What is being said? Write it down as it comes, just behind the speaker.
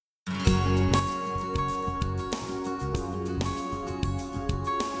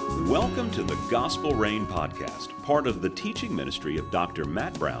Welcome to the Gospel Rain Podcast, part of the teaching ministry of Dr.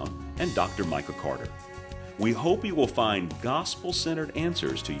 Matt Brown and Dr. Micah Carter. We hope you will find gospel-centered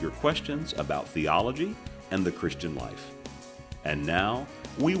answers to your questions about theology and the Christian life. And now,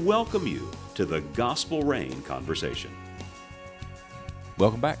 we welcome you to the Gospel Rain Conversation.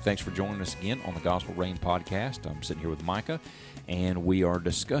 Welcome back. Thanks for joining us again on the Gospel Rain Podcast. I'm sitting here with Micah, and we are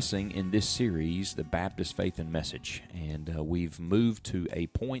discussing in this series the Baptist Faith and Message. And we've moved to a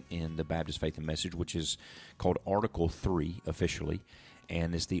point in the Baptist Faith and Message, which is called Article 3 officially,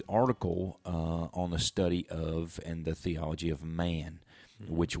 and it's the article on the study of and the theology of man,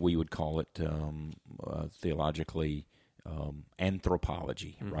 which we would call it theologically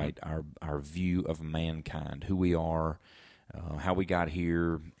anthropology, right? Our view of mankind, who we are, how we got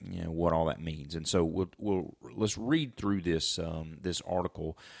here, what all that means. And so let's read through this this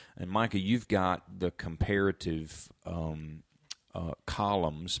article. And Micah, you've got the comparative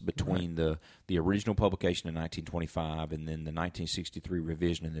columns between the original publication in 1925 and then the 1963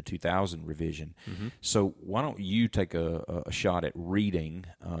 revision and the 2000 revision. So why don't you take a shot at reading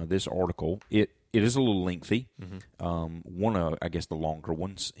this article? It is a little lengthy, one of, I guess, the longer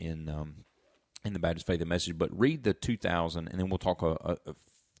ones in the Baptist Faith and Message, but read the 2000, and then we'll talk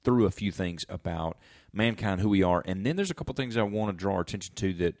through a few things about mankind, who we are, and then there's a couple things I want to draw our attention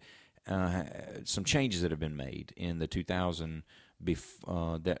to that some changes that have been made in the 2000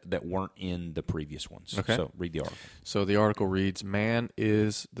 that weren't in the previous ones. Okay. So read the article. So the article reads, "Man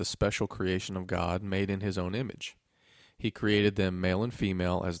is the special creation of God, made in his own image. He created them male and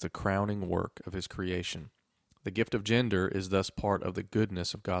female as the crowning work of his creation. The gift of gender is thus part of the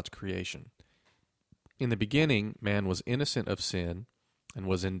goodness of God's creation. In the beginning, man was innocent of sin and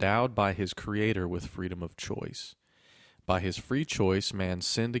was endowed by his Creator with freedom of choice. By his free choice, man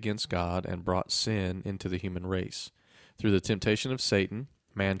sinned against God and brought sin into the human race. Through the temptation of Satan,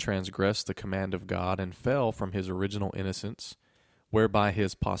 man transgressed the command of God and fell from his original innocence, whereby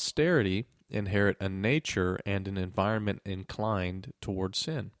his posterity inherit a nature and an environment inclined toward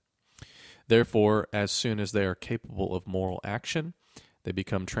sin. Therefore, as soon as they are capable of moral action, they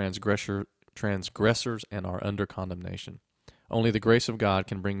become transgressors and are under condemnation. Only the grace of God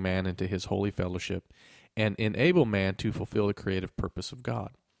can bring man into his holy fellowship and enable man to fulfill the creative purpose of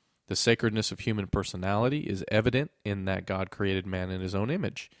God. The sacredness of human personality is evident in that God created man in his own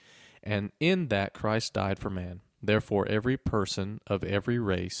image, and in that Christ died for man. Therefore, every person of every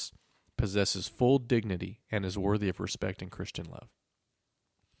race possesses full dignity and is worthy of respect and Christian love."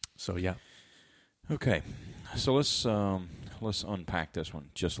 So, yeah. Okay, so let's unpack this one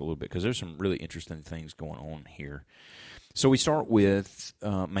just a little bit, because there's some really interesting things going on here. So we start with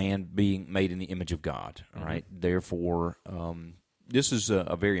man being made in the image of God, all right? Therefore, this is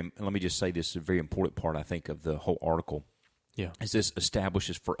let me just say this is a very important part, I think, of the whole article. Yeah. As this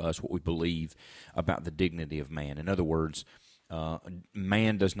establishes for us what we believe about the dignity of man. In other words,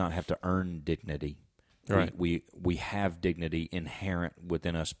 man does not have to earn dignity. Right. We have dignity inherent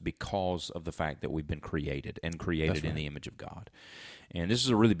within us because of the fact that we've been created and created in the image of God. And this is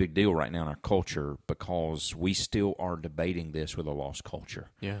a really big deal right now in our culture, because we still are debating this with a lost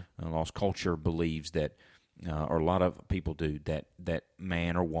culture. Yeah. A lost culture believes that, or a lot of people do, that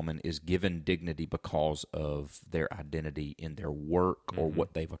man or woman is given dignity because of their identity in their work or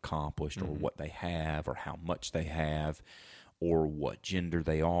what they've accomplished or what they have or how much they have, or what gender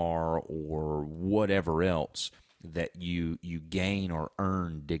they are, or whatever else, that you gain or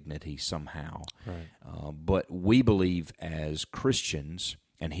earn dignity somehow. Right. But we believe as Christians,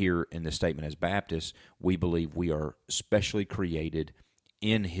 and here in this statement as Baptists, we believe we are specially created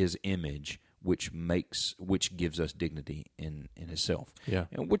in His image, which gives us dignity in itself. Yeah.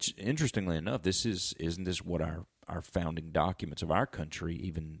 And which, interestingly enough, isn't this what our founding documents of our country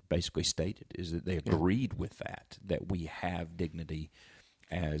even basically stated, is that they agreed with that we have dignity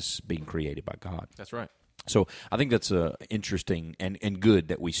as being created by God. That's right. So I think that's interesting and good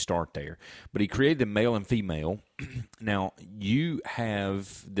that we start there. But He created them male and female. Now, you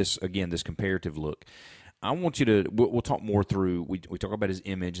have this comparative look. I want you to, we'll talk more through, we talk about His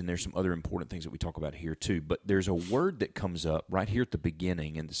image, and there's some other important things that we talk about here too, but there's a word that comes up right here at the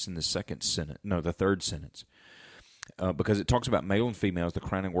beginning, and it's in the third sentence, because it talks about male and female as the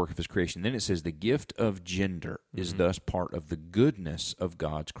crowning work of His creation. Then it says, the gift of gender is thus part of the goodness of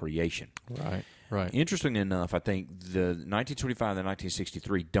God's creation. Right. Interestingly enough, I think the 1925 and the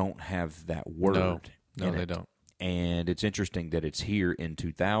 1963 don't have that word. No, they don't. And it's interesting that it's here in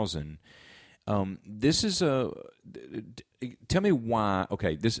 2000. This is tell me why.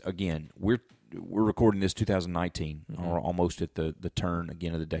 Okay, this again, we're recording this 2019, or almost at the turn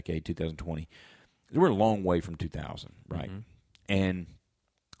again of the decade, 2020. We're a long way from 2000, right? And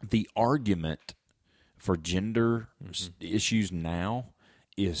the argument for gender issues now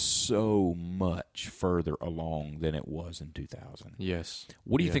is so much further along than it was in 2000. Yes.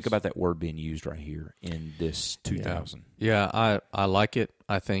 What do you think about that word being used right here in this 2000? Yeah, I like it.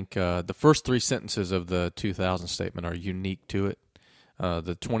 I think the first three sentences of the 2000 statement are unique to it.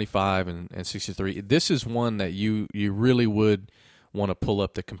 The 25 and 63. This is one that you really would want to pull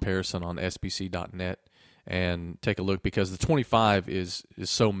up the comparison on sbc.net and take a look, because the 25 is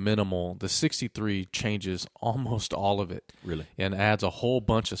so minimal. The 63 changes almost all of it. Really? And adds a whole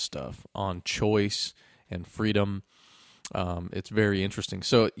bunch of stuff on choice and freedom. It's very interesting.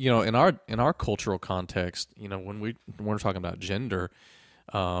 So, in our cultural context, when we're talking about gender,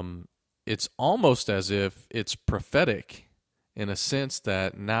 it's almost as if it's prophetic in a sense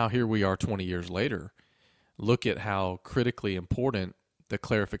that now here we are 20 years later. Look at how critically important the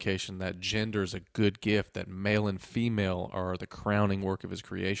clarification that gender is a good gift, that male and female are the crowning work of his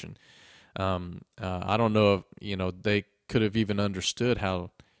creation. I don't know if, they could have even understood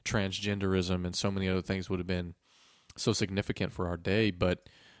how transgenderism and so many other things would have been so significant for our day, but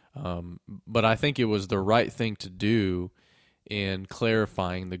I think it was the right thing to do in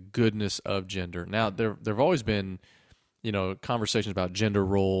clarifying the goodness of gender. Now, there've always been, conversations about gender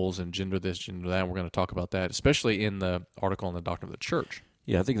roles and gender this, gender that, and we're going to talk about that, especially in the article on the Doctrine of the Church.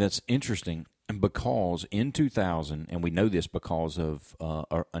 Yeah, I think that's interesting because in 2000, and we know this because of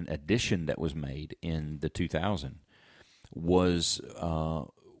an addition that was made in the 2000, was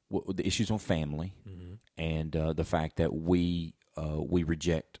the issues on family and the fact that we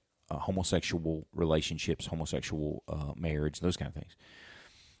reject homosexual relationships, homosexual marriage, those kind of things.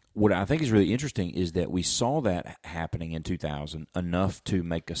 What I think is really interesting is that we saw that happening in 2000 enough to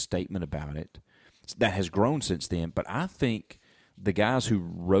make a statement about it. That has grown since then, but I think the guys who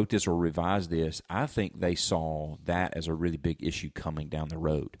wrote this or revised this, I think they saw that as a really big issue coming down the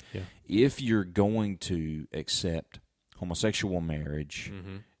road. Yeah. If you're going to accept homosexual marriage,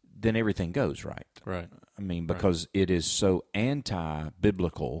 then everything goes right. Right. I mean, because it is so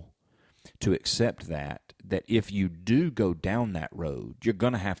anti-biblical to accept that if you do go down that road, you're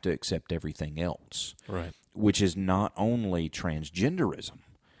going to have to accept everything else. Right. Which is not only transgenderism,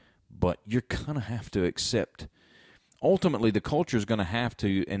 but you're going to have to accept. Ultimately, the culture is going to have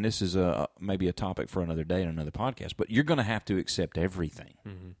to, and this is maybe a topic for another day and another podcast, but you're going to have to accept everything.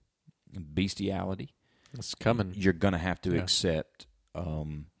 Bestiality. It's coming. You're going to have to accept.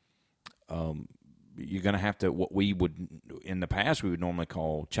 You're going to have to, what we would, in the past, we would normally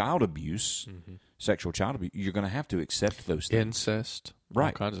call child abuse, sexual child abuse. You're going to have to accept those things. Incest, right?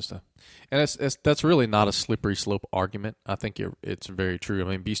 All kinds of stuff. And that's really not a slippery slope argument. I think it's very true. I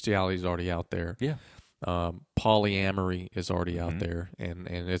mean, bestiality is already out there. Yeah. Polyamory is already out there, and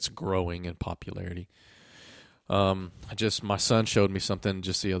it's growing in popularity. My son showed me something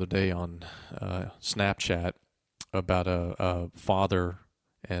just the other day on Snapchat about a father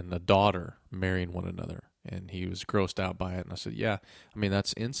and a daughter marrying one another, and he was grossed out by it. And I said, "Yeah, I mean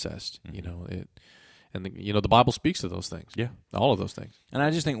that's incest, the Bible speaks to those things, all of those things." And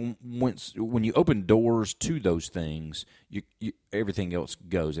I just think when you open doors to those things, you everything else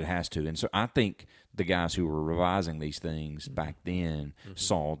goes. It has to, and so I think the guys who were revising these things back then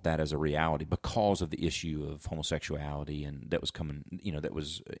saw that as a reality because of the issue of homosexuality, and that was coming, that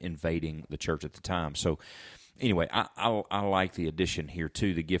was invading the church at the time. So. Anyway, I like the addition here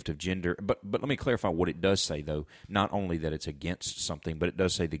to the gift of gender, but let me clarify what it does say, though. Not only that it's against something, but it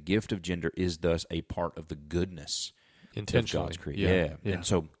does say the gift of gender is thus a part of the goodness of God's creation. Yeah. And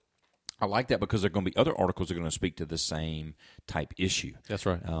so I like that because there are going to be other articles that are going to speak to the same type issue. That's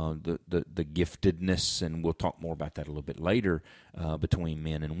right. The giftedness, and we'll talk more about that a little bit later, between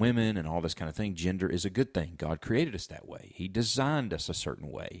men and women and all this kind of thing. Gender is a good thing. God created us that way. He designed us a certain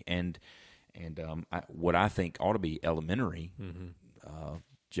way, and what I think ought to be elementary,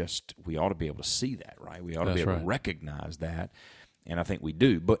 we ought to be able to see that, right? We ought to be able to recognize that, and I think we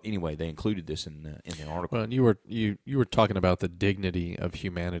do. But anyway, they included this in the article. Well, and you were talking about the dignity of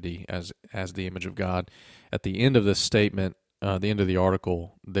humanity as the image of God. At the end of this statement, the end of the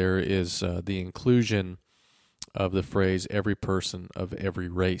article, there is the inclusion of the phrase "every person of every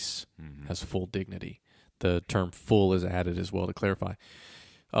race has full dignity." The term "full" is added as well to clarify.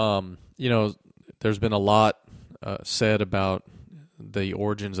 There's been a lot said about the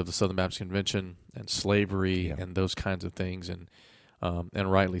origins of the Southern Baptist Convention and slavery and those kinds of things, and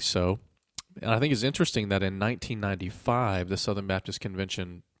rightly so. And I think it's interesting that in 1995, the Southern Baptist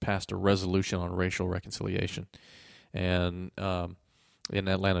Convention passed a resolution on racial reconciliation, and in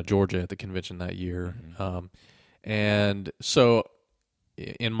Atlanta, Georgia, at the convention that year. And so,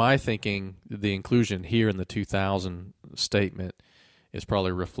 in my thinking, the inclusion here in the 2000 statement is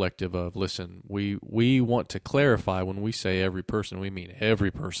probably reflective of, listen, we want to clarify when we say every person, we mean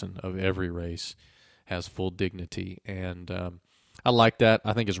every person of every race has full dignity. And I like that.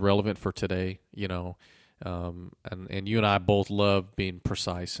 I think it's relevant for today, and you and I both love being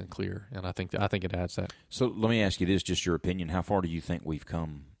precise and clear, and I think it adds that. So let me ask you this, just your opinion. How far do you think we've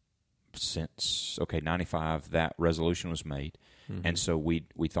come since, 95, that resolution was made, and so we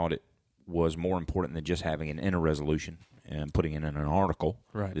thought it was more important than just having it in a resolution and putting it in an article.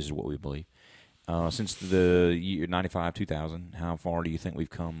 Right. This is what we believe. Since the year 95, 2000, how far do you think we've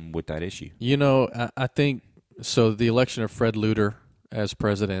come with that issue? I think, so the election of Fred Luter as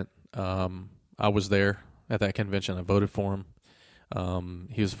president, I was there at that convention. I voted for him.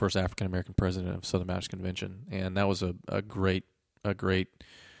 He was the first African-American president of Southern Baptist Convention, and that was a great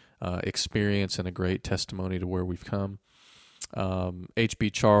experience and a great testimony to where we've come. H.B.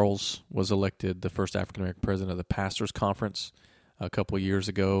 Charles was elected the first African-American president of the Pastors Conference a couple of years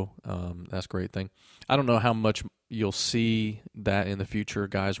ago. That's a great thing. I don't know how much you'll see that in the future,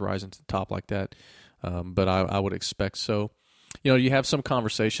 guys rising to the top like that, but I would expect so. You have some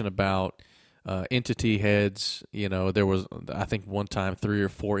conversation about entity heads. There was, I think, one time 3 or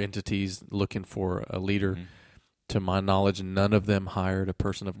 4 entities looking for a leader. Mm-hmm. To my knowledge, none of them hired a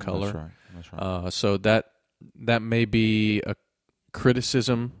person of color. That's right. So that may be a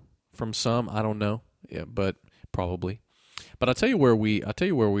criticism from some. I don't know, but probably. But I'll tell you where we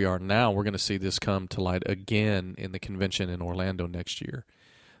are now. We're going to see this come to light again in the convention in Orlando next year.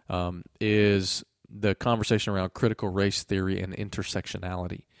 Is the conversation around critical race theory and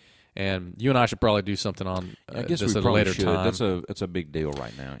intersectionality. And you and I should probably do something on this at a later time. That's a big deal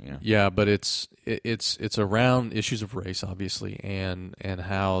right now. Yeah. Yeah, but it's around issues of race, obviously, and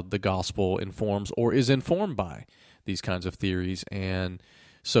how the gospel informs or is informed by these kinds of theories. And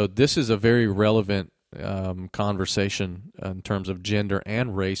so this is a very relevant conversation in terms of gender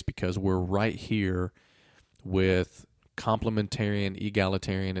and race, because we're right here with complementarian,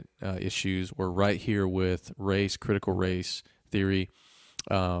 egalitarian issues. We're right here with race, critical race theory,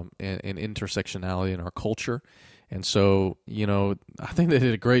 and intersectionality in our culture. And so, I think they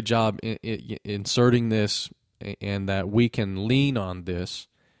did a great job inserting this, and that we can lean on this.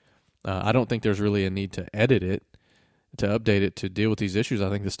 I don't think there's really a need to edit it, to update it, to deal with these issues. I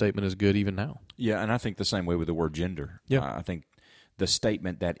think the statement is good even now. Yeah, and I think the same way with the word gender. Yeah. I think the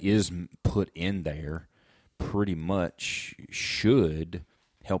statement that is put in there pretty much should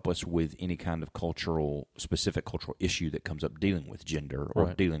help us with any kind of specific cultural issue that comes up dealing with gender or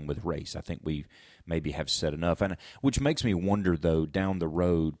right. dealing with race. I think we maybe have said enough, and which makes me wonder, though, down the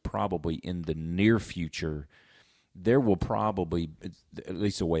road, probably in the near future, there will probably, at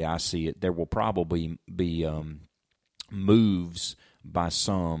least the way I see it, there will probably be moves by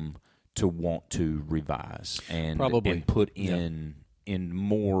some to want to revise and put in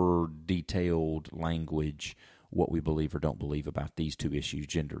more detailed language what we believe or don't believe about these two issues,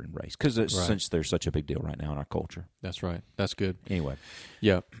 gender and race, because since they're such a big deal right now in our culture. That's right. That's good. Anyway.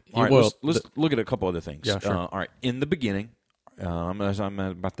 Yeah. All right, let's look at a couple other things. Yeah, sure. All right. In the beginning, I'm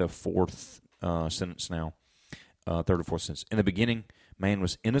about the fourth sentence now, third or fourth sentence. In the beginning, man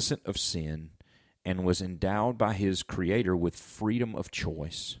was innocent of sin and was endowed by his Creator with freedom of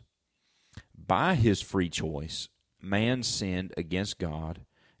choice. By his free choice, man sinned against God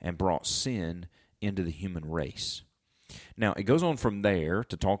and brought sin into the human race. Now, it goes on from there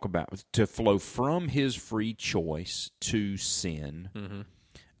to talk about, to flow from his free choice to sin.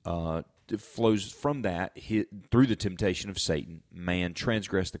 Mm-hmm. It flows from that through the temptation of Satan. Man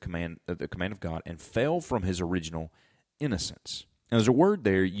transgressed the command of God and fell from his original innocence. Now, there's a word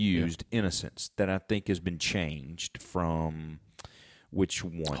there used, innocence, that I think has been changed from which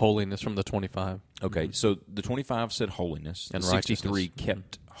one? Holiness, from the 25. Okay, so the 25 said holiness, and 63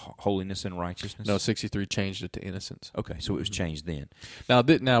 kept holiness and righteousness. No, 63 changed it to innocence. Okay, so it was changed then.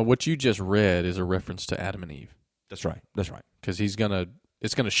 Now what you just read is a reference to Adam and Eve. That's right. Because it's gonna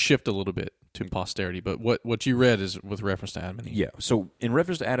shift a little bit to posterity, but what you read is with reference to Adam and Eve. Yeah. So in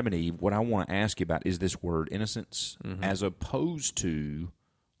reference to Adam and Eve, what I want to ask you about is this word innocence, as opposed to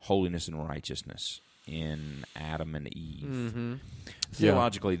holiness and righteousness in Adam and Eve. Mm-hmm.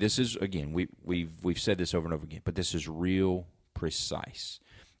 Theologically, this is, again, we've said this over and over again, but this is real precise,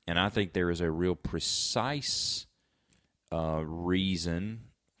 and I think there is a real precise reason,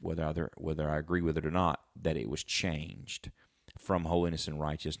 whether I agree with it or not, that it was changed from holiness and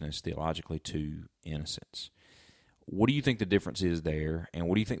righteousness theologically to innocence. What do you think the difference is there, and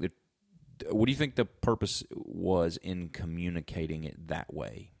what do you think the purpose was in communicating it that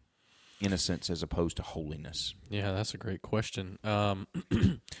way? Innocence as opposed to holiness. Yeah, that's a great question.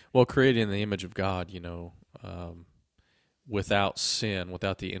 Well, created in the image of God, without sin,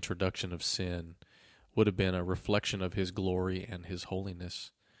 without the introduction of sin, would have been a reflection of his glory and his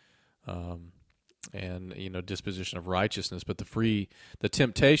holiness, and disposition of righteousness. But the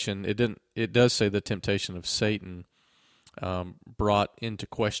temptation, it does say the temptation of Satan brought into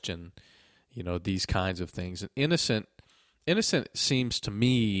question, these kinds of things. And innocent seems to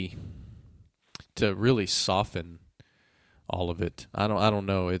me to really soften all of it. I don't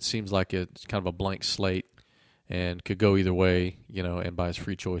know. It seems like it's kind of a blank slate and could go either way, and by his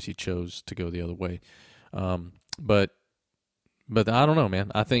free choice, he chose to go the other way. But I don't know,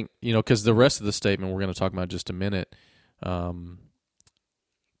 man. I think, because the rest of the statement we're going to talk about in just a minute kind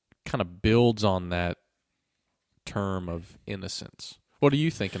of builds on that term of innocence. What are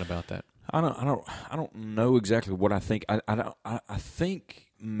you thinking about that? I don't know exactly what I think. I think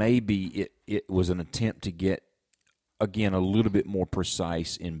maybe it was an attempt to get, again, a little bit more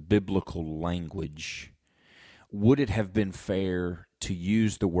precise in biblical language. Would it have been fair to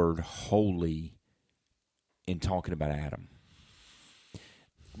use the word holy in talking about Adam?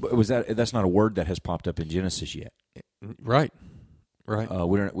 That's not a word that has popped up in Genesis yet. Right.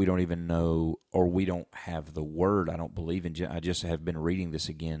 We don't even know, or we don't have the word. I don't believe in. I just have been reading this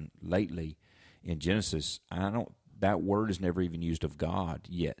again lately in Genesis. That word is never even used of God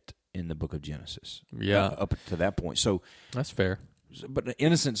yet in the book of Genesis. Yeah, up to that point. So that's fair. But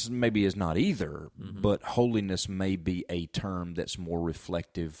innocence maybe is not either. Mm-hmm. But holiness may be a term that's more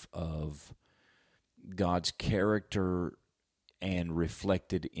reflective of God's character and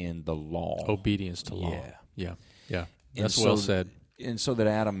reflected in the law, obedience to law. Yeah. That's and well said. And so that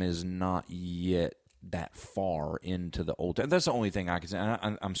Adam is not yet that far into the Old Testament. That's the only thing I can say.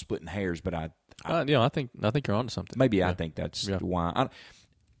 I'm splitting hairs, but I think you're onto something. Maybe I think that's why.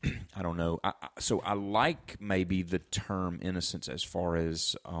 I don't know. So I like maybe the term innocence as far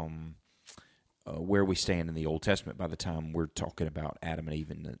as where we stand in the Old Testament by the time we're talking about Adam and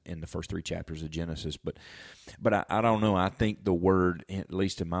Eve in the first 3 chapters of Genesis. But I don't know. I think the word, at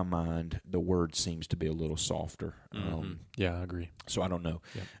least in my mind, the word seems to be a little softer. Yeah, I agree. So I don't know.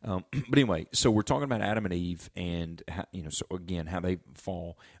 Yeah. But anyway, so we're talking about Adam and Eve and so again, how they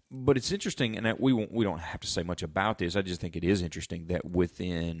fall. But it's interesting, and that we don't have to say much about this. I just think it is interesting that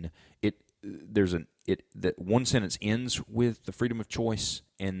within it, that one sentence ends with the freedom of choice,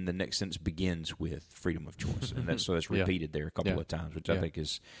 and the next sentence begins with freedom of choice, and that's repeated there a couple of times, which I think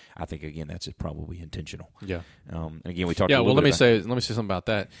again that's probably intentional. Yeah. And again, we talked. Yeah. Well, let me say something about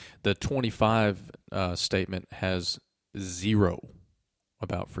that. The 25 statement has 0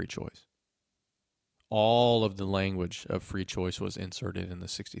 about free choice. All of the language of free choice was inserted in the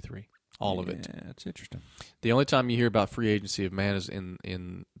 63. All of it. Yeah, that's interesting. The only time you hear about free agency of man is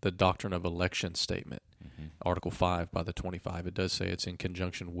in the doctrine of election statement, Article 5 by the 25. It does say it's in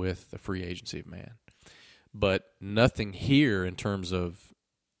conjunction with the free agency of man. But nothing here in terms of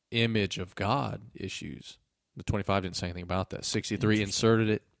image of God issues. The 25 didn't say anything about that. 63 inserted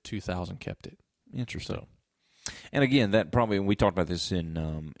it, 2000 kept it. Interesting. So, and again, that probably, and we talked about this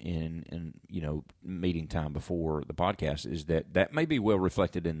in meeting time before the podcast, is that may be well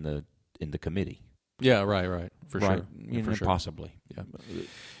reflected in the committee. Yeah, right, for sure. For sure. Possibly.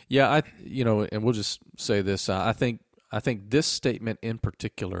 Yeah, and we'll just say this. I think this statement in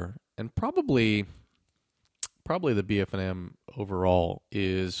particular, and probably the BF&M overall,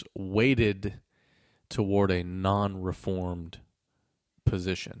 is weighted toward a non-reformed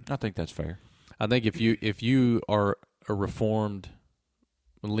position. I think that's fair. I think if you are a reformed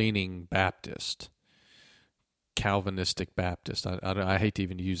leaning Baptist, Calvinistic Baptist, I hate to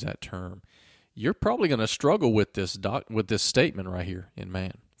even use that term, you're probably going to struggle with this statement right here in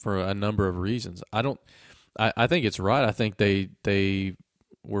man for a number of reasons. I think it's right. I think they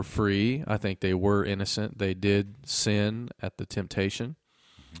were free. I think they were innocent. They did sin at the temptation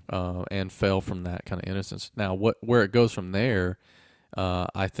and fell from that kind of innocence. Now, where it goes from there,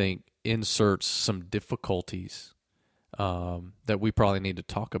 I think inserts some difficulties that we probably need to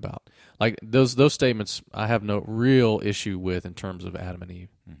talk about. Like those statements, I have no real issue with in terms of Adam and Eve.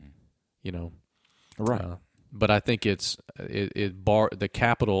 Right. But I think the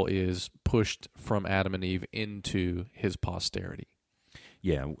capital is pushed from Adam and Eve into his posterity.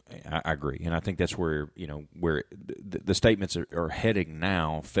 Yeah, I agree, and I think that's where the statements are heading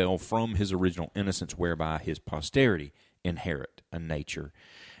now. Fell from his original innocence, whereby his posterity inherit a nature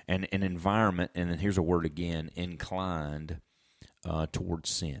and an environment, and then here's a word again, inclined towards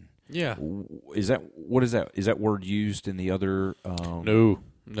sin. Yeah. Is that word used in the other? No.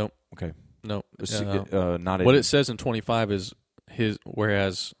 Okay. No. Not what it says in 25 is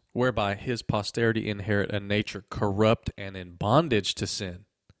whereby his posterity inherit a nature corrupt and in bondage to sin.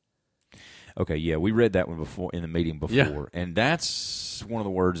 Okay, yeah, we read that one before in the meeting before, Yeah. and that's one of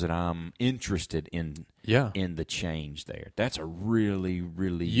the words that I'm interested in. Yeah. In the change there, that's a really,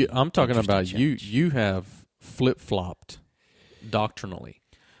 really. I'm talking interesting about change. you have flip-flopped doctrinally.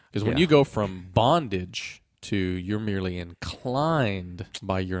 Because when Yeah. you go from bondage to you're merely inclined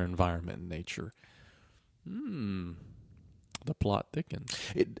by your environment and nature, the plot thickens.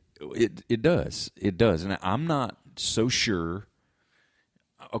 It does. It does. And I'm not so sure.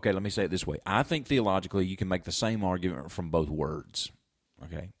 Okay, let me say it this way. I think theologically you can make the same argument from both words.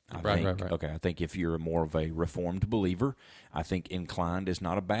 Okay? Right. Okay, I think if you're more of a Reformed believer, I think inclined is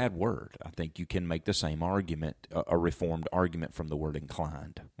not a bad word. I think you can make the same argument, a Reformed argument from the word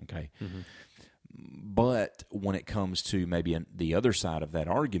inclined. Okay? Mm-hmm. But when it comes to maybe the other side of that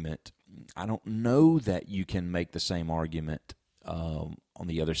argument, I don't know that you can make the same argument on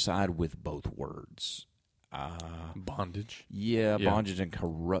the other side with both words. Bondage. Yeah, bondage and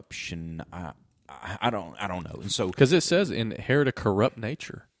corruption. I don't know. And so Because it says inherit a corrupt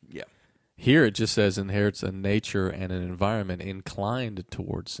nature. yeah, Here it just says inherits a nature and an environment inclined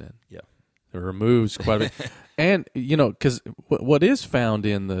towards sin. yeah, It removes quite a bit. And, because what is found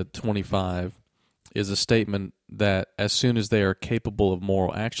in the 25 is a statement that as soon as they are capable of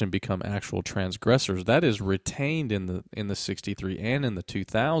moral action become actual transgressors. That is retained in the 63 and in the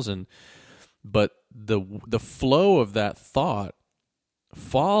 2000, but the flow of that thought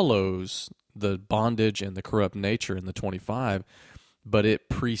follows the bondage and the corrupt nature in the 25, but it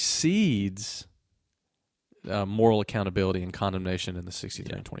precedes moral accountability and condemnation in the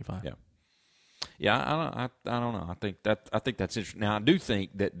 63 and 25. yeah. Yeah, I don't know. I think that's interesting. Now I do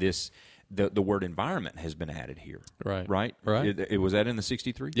think that the word environment has been added here. Right. It was that in the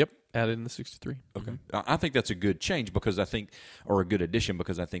 63? Yep, added in the 63. Okay. I think that's a good change because I think, or a good addition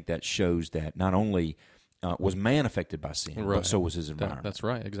because I think that shows that not only was man affected by sin, but so was his environment. That's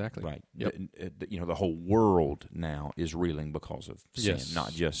right, exactly. Right. Yep. The whole world now is reeling because of sin, Yes.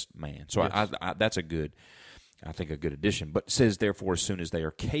 not just man. So Yes. that's a good addition. But it says, therefore, as soon as they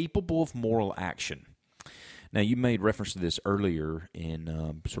are capable of moral action. Now, you made reference to this earlier in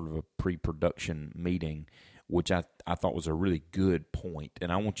sort of a pre-production meeting, which I thought was a really good point,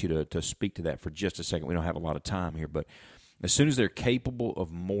 and I want you to speak to that for just a second. We don't have a lot of time here, but as soon as they're capable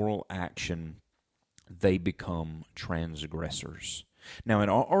of moral action, they become transgressors. Now, it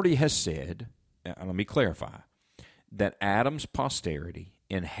already has said, let me clarify, that Adam's posterity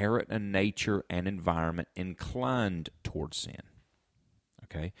inherit a nature and environment inclined towards sin.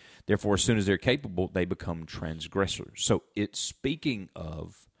 Okay? Therefore, as soon as they're capable, they become transgressors. So it's speaking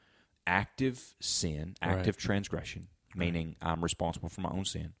of active sin, active transgression, meaning I'm responsible for my own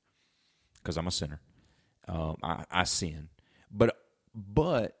sin because I'm a sinner. I sin. But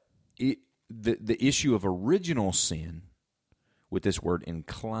the issue of original sin with this word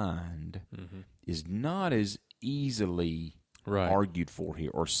inclined is not as easily argued for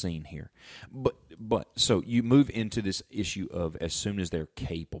here or seen here. But so you move into this issue of as soon as they're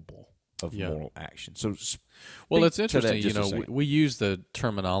capable of moral action. So well, it's interesting. We use the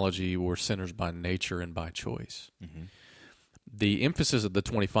terminology we're sinners by nature and by choice. Mm-hmm. The emphasis of the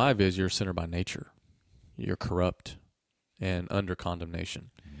 25 is you're a sinner by nature. You're corrupt and under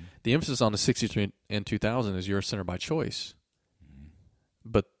condemnation. Mm-hmm. The emphasis on the 63 and 2000 is you're a sinner by choice. Mm-hmm.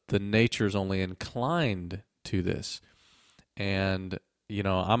 But the nature is only inclined to this. And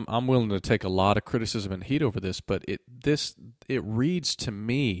I'm willing to take a lot of criticism and heat over this, but it reads to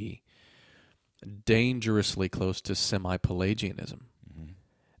me dangerously close to semi-Pelagianism. Mm-hmm.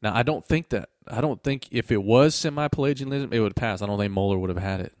 Now, I don't think if it was semi-Pelagianism, it would pass. I don't think Moeller would have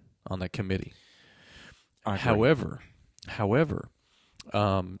had it on that committee. However,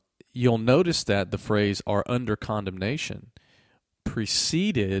 you'll notice that the phrase "are under condemnation"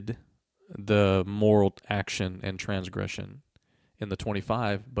 preceded the moral action and transgression in the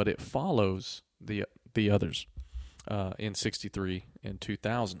 25, but it follows the others in 63 and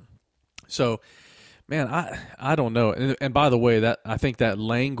 2000. So, man, I don't know. And by the way, that I think that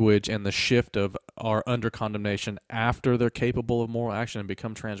language and the shift of are under condemnation after they're capable of moral action and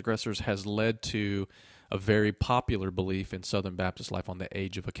become transgressors has led to a very popular belief in Southern Baptist life on the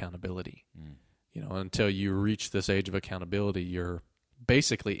age of accountability. Until you reach this age of accountability, you're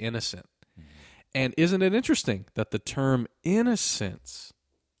basically innocent. And isn't it interesting that the term innocence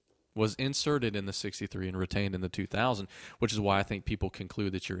was inserted in the 63 and retained in the 2000, which is why I think people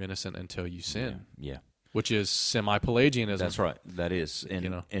conclude that you're innocent until you sin. Yeah. Which is semi-Pelagianism. That's right. That is.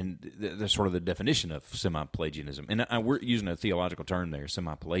 And that's sort of the definition of semi-Pelagianism. And we're using a theological term there,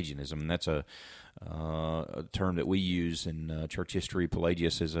 semi-Pelagianism, and that's a term that we use in church history.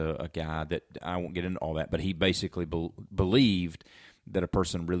 Pelagius is a guy that, I won't get into all that, but he basically believed that a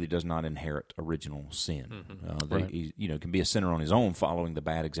person really does not inherit original sin. Right. He, can be a sinner on his own, following the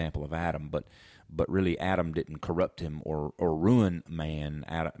bad example of Adam, but really Adam didn't corrupt him or ruin man.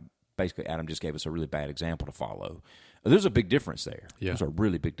 Basically, Adam just gave us a really bad example to follow. There's a big difference there. Yeah. There's a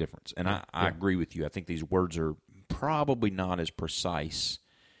really big difference, and I agree with you. I think these words are probably not as precise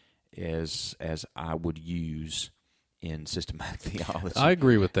as I would use in systematic theology. I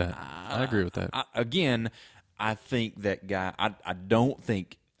agree with that. Again, I think that guy. I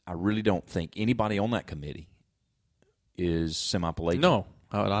really don't think anybody on that committee is semi-Pelagian. No,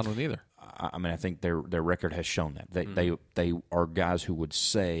 I don't either. I mean, I think their record has shown that they are guys who would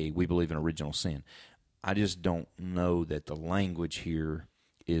say we believe in original sin. I just don't know that the language here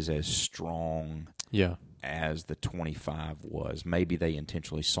is as strong as the 25 was. Maybe they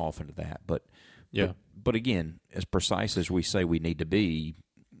intentionally softened that, but again, as precise as we say we need to be,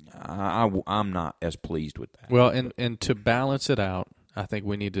 I'm not as pleased with that. Well, and to balance it out, I think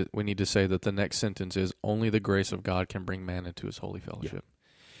we need to say that the next sentence is only the grace of God can bring man into his holy fellowship. Yeah.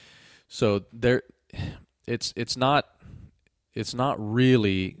 So it's not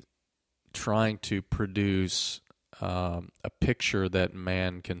really trying to produce a picture that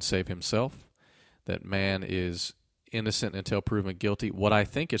man can save himself, that man is innocent until proven guilty. What I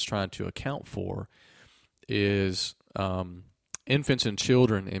think it's trying to account for is infants and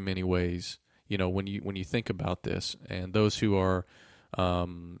children in many ways. When you think about this, and those who are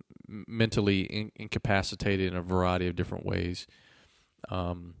mentally incapacitated in a variety of different ways,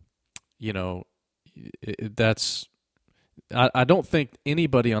 that's. I don't think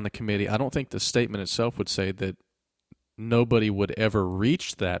anybody on the committee, I don't think the statement itself would say that nobody would ever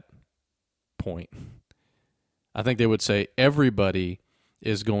reach that point. I think they would say everybody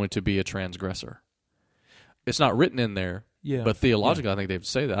is going to be a transgressor. It's not written in there, but theologically I think they would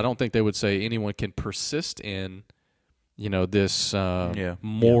say that. I don't think they would say anyone can persist in, this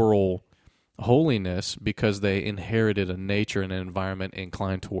moral holiness because they inherited a nature and an environment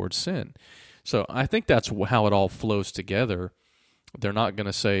inclined towards sin. So I think that's how it all flows together. They're not going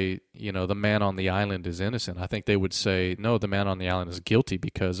to say, the man on the island is innocent. I think they would say, no, the man on the island is guilty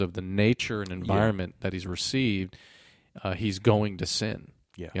because of the nature and environment that he's received. He's going to sin.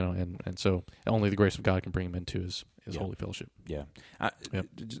 Yeah. And so only the grace of God can bring him into his holy fellowship. Yeah. I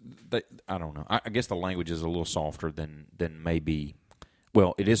don't know. I guess the language is a little softer than maybe.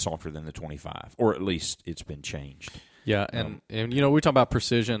 Well, it is softer than the 25, or at least it's been changed. Yeah, and we talk about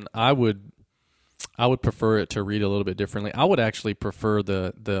precision. I would prefer it to read a little bit differently. I would actually prefer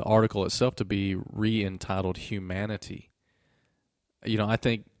the article itself to be re-entitled Humanity. I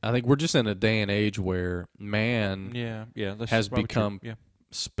think we're just in a day and age where man has become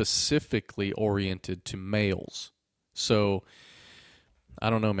specifically oriented to males. So I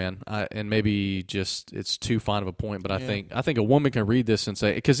don't know, man. And maybe just it's too fine of a point, but I think a woman can read this and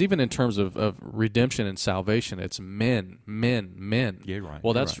say, because even in terms of redemption and salvation, it's men. Yeah, right.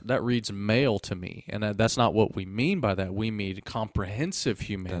 Well, that reads male to me, and that's not what we mean by that. We mean comprehensive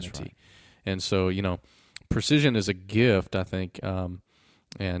humanity. That's right. And so, precision is a gift, I think.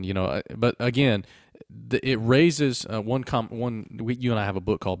 But again, it raises you and I have a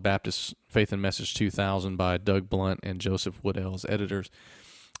book called Baptist Faith and Message 2000 by Doug Blunt and Joseph Woodell as editors.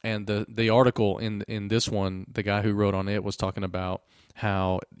 And the article in this one, the guy who wrote on it was talking about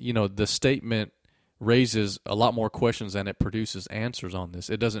how, the statement raises a lot more questions than it produces answers on this.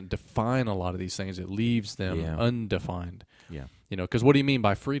 It doesn't define a lot of these things. It leaves them undefined. Yeah. Because what do you mean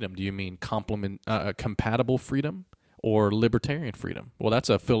by freedom? Do you mean compatible freedom or libertarian freedom? Well, that's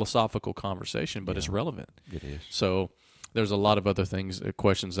a philosophical conversation, but it's relevant. It is. So there's a lot of other things,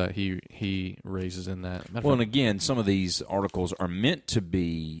 questions that he raises in that. Well, and again, some of these articles are meant to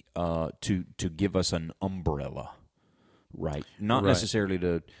be to give us an umbrella, right? Not necessarily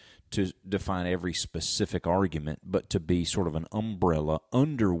to define every specific argument, but to be sort of an umbrella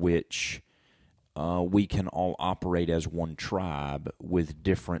under which we can all operate as one tribe with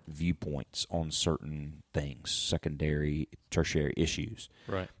different viewpoints on certain things, secondary, tertiary issues.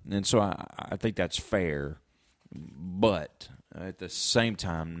 Right. And so I think that's fair, but at the same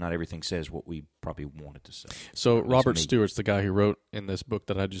time, not everything says what we probably wanted to say. So Robert Stewart's the guy who wrote in this book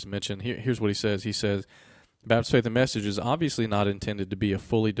that I just mentioned. Here's what he says. He says, Baptist Faith and Message is obviously not intended to be a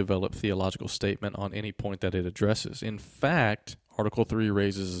fully developed theological statement on any point that it addresses. In fact, Article 3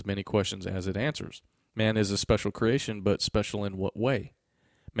 raises as many questions as it answers. Man is a special creation, but special in what way?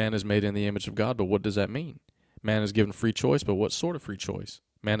 Man is made in the image of God, but what does that mean? Man is given free choice, but what sort of free choice?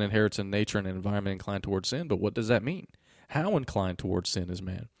 Man inherits a nature and an environment inclined towards sin, but what does that mean? How inclined towards sin is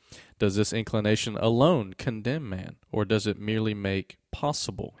man? Does this inclination alone condemn man, or does it merely make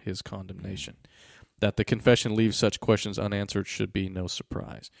possible his condemnation? That the confession leaves such questions unanswered should be no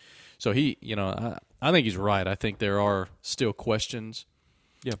surprise. So he, I think he's right. I think there are still questions.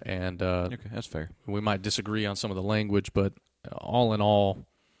 Yeah. And Okay, that's fair. we might disagree on some of the language, but all in all,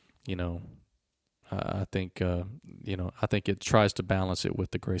 I think it tries to balance it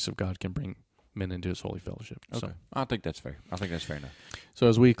with the grace of God can bring men into His holy fellowship. Okay, So, I think that's fair. I think that's fair enough. so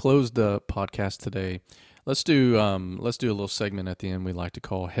as we close the podcast today, let's do a little segment at the end we like to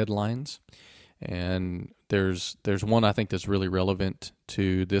call headlines. And there's one I think that's really relevant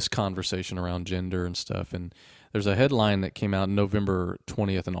to this conversation around gender and stuff. And there's a headline that came out November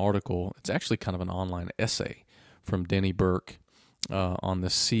 20th, an article. It's actually kind of an online essay from Denny Burke on the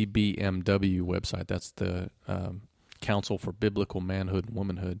CBMW website. That's the Council for Biblical Manhood and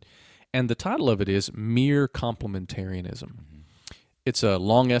Womanhood. And the title of it is Mere Complementarianism. Mm-hmm. It's a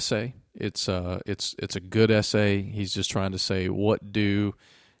long essay. It's a good essay. He's just trying to say, what do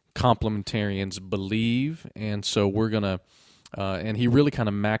complementarians believe? And so we're going to, and he really kind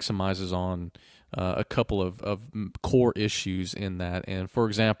of maximizes on a couple of core issues in that. And for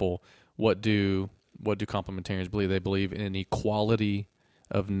example, what do complementarians believe? They believe in equality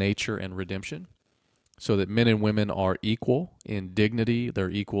of nature and redemption, so that men and women are equal in dignity. They're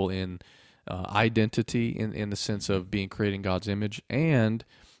equal in identity in the sense of being created in God's image, and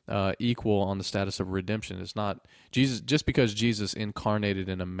equal on the status of redemption. It's not Jesus, just because Jesus incarnated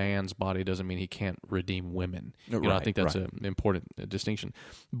in a man's body doesn't mean He can't redeem women. I think that's an important distinction.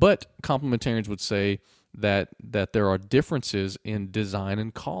 But complementarians would say that there are differences in design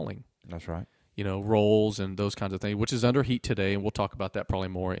and calling. That's right. Roles and those kinds of things, which is under heat today, and we'll talk about that probably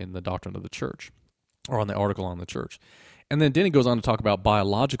more in the Doctrine of the Church, or on the article on the church. And then Denny goes on to talk about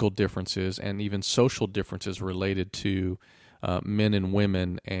biological differences and even social differences related to men and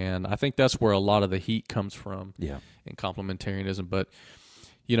women, and I think that's where a lot of the heat comes from in complementarianism. But,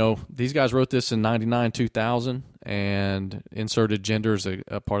 these guys wrote this in 99, 2000, and inserted gender as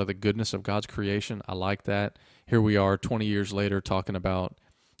a part of the goodness of God's creation. I like that. Here we are 20 years later talking about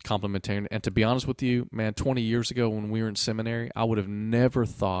complementarian. And to be honest with you, man, 20 years ago when we were in seminary, I would have never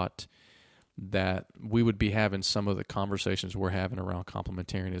thought that we would be having some of the conversations we're having around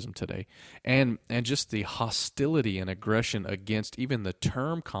complementarianism today, and just the hostility and aggression against even the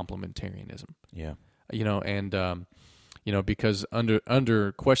term complementarianism. Yeah, because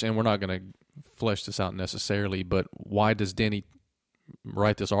under question, and we're not going to flesh this out necessarily, but why does Denny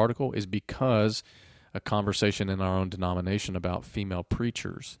write this article is because a conversation in our own denomination about female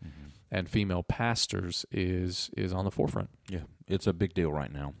preachers and female pastors is on the forefront. Yeah, it's a big deal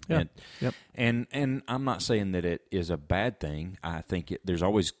right now. Yeah. And I'm not saying that it is a bad thing. I think there's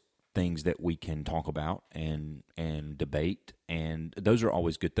always things that we can talk about and debate, and those are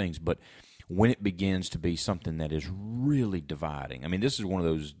always good things. But when it begins to be something that is really dividing, I mean, this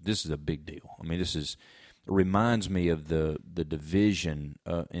is a big deal. I mean, it reminds me of the division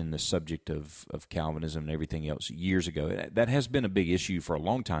in the subject of Calvinism and everything else years ago. That has been a big issue for a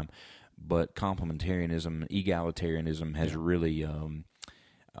long time. But complementarianism, egalitarianism has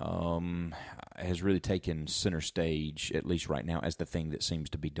really taken center stage, at least right now, as the thing that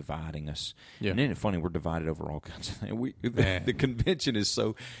seems to be dividing us. Yeah. And isn't it funny? We're divided over all kinds of things. The convention is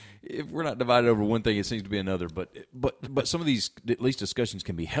so. If we're not divided over one thing, it seems to be another. But some of these, at least discussions,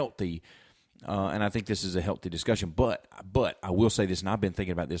 can be healthy. And I think this is a healthy discussion. But I will say this, and I've been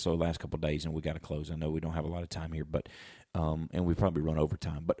thinking about this over the last couple of days, and we got to close. I know we don't have a lot of time here, but and we probably run over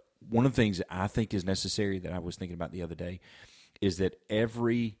time. But one of the things that I think is necessary that I was thinking about the other day is that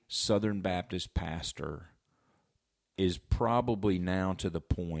every Southern Baptist pastor is probably now to the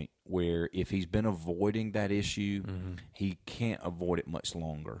point where if he's been avoiding that issue, he can't avoid it much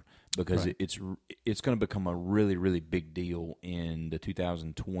longer, because it's going to become a really, really big deal in the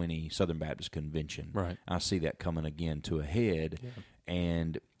 2020 Southern Baptist Convention. Right. I see that coming again to a head,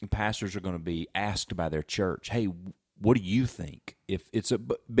 and pastors are going to be asked by their church, hey, what do you think? If it's a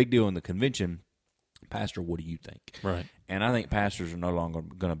big deal in the convention, Pastor, what do you think? Right. And I think pastors are no longer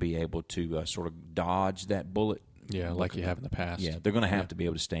going to be able to sort of dodge that bullet. Yeah, like you have in the past. Yeah, they're going to have to be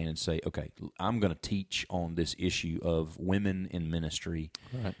able to stand and say, okay, I'm going to teach on this issue of women in ministry,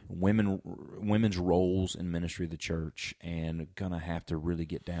 women's roles in ministry of the church, and going to have to really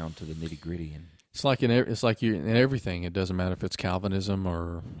get down to the nitty-gritty. And it's like in everything. It doesn't matter if it's Calvinism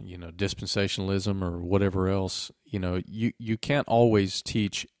or dispensationalism or whatever else. You can't always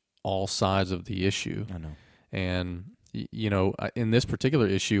teach all sides of the issue. I know. And in this particular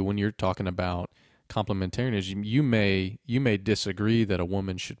issue, when you're talking about complementarianism, you may disagree that a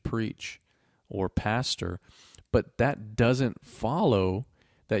woman should preach or pastor, but that doesn't follow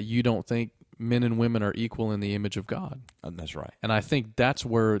that you don't think men and women are equal in the image of God. That's right. And I think that's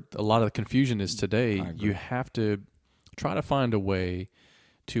where a lot of the confusion is today. I agree. You have to try to find a way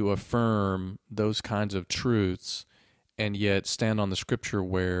to affirm those kinds of truths and yet stand on the Scripture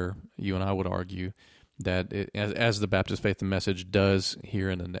where you and I would argue that, as the Baptist Faith and Message does here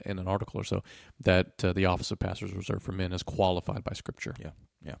in an article or so, that the office of pastor is reserved for men is qualified by Scripture.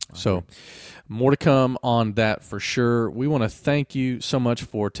 Yeah. So more to come on that for sure. We want to thank you so much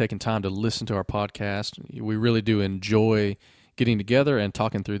for taking time to listen to our podcast. We really do enjoy getting together and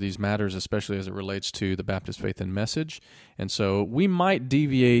talking through these matters, especially as it relates to the Baptist Faith and Message. And so we might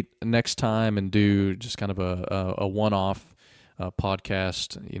deviate next time and do just kind of a one-off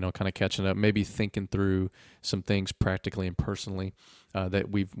podcast, kind of catching up, maybe thinking through some things practically and personally that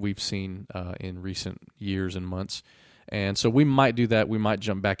we've seen in recent years and months. And so we might do that. We might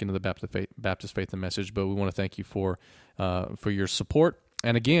jump back into the Baptist Faith and Message, but we want to thank you for your support.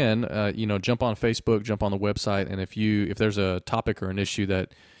 And again, jump on Facebook, jump on the website, and if there's a topic or an issue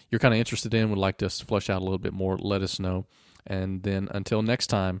that you're kind of interested in, would like us to flesh out a little bit more, let us know. And then until next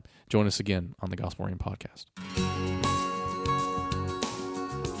time, join us again on the Gospel Rain Podcast.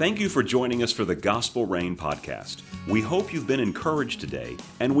 Thank you for joining us for the Gospel Rain Podcast. We hope you've been encouraged today,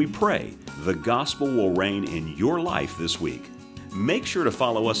 and we pray the gospel will reign in your life this week. Make sure to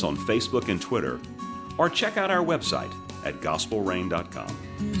follow us on Facebook and Twitter, or check out our website at gospelrain.com.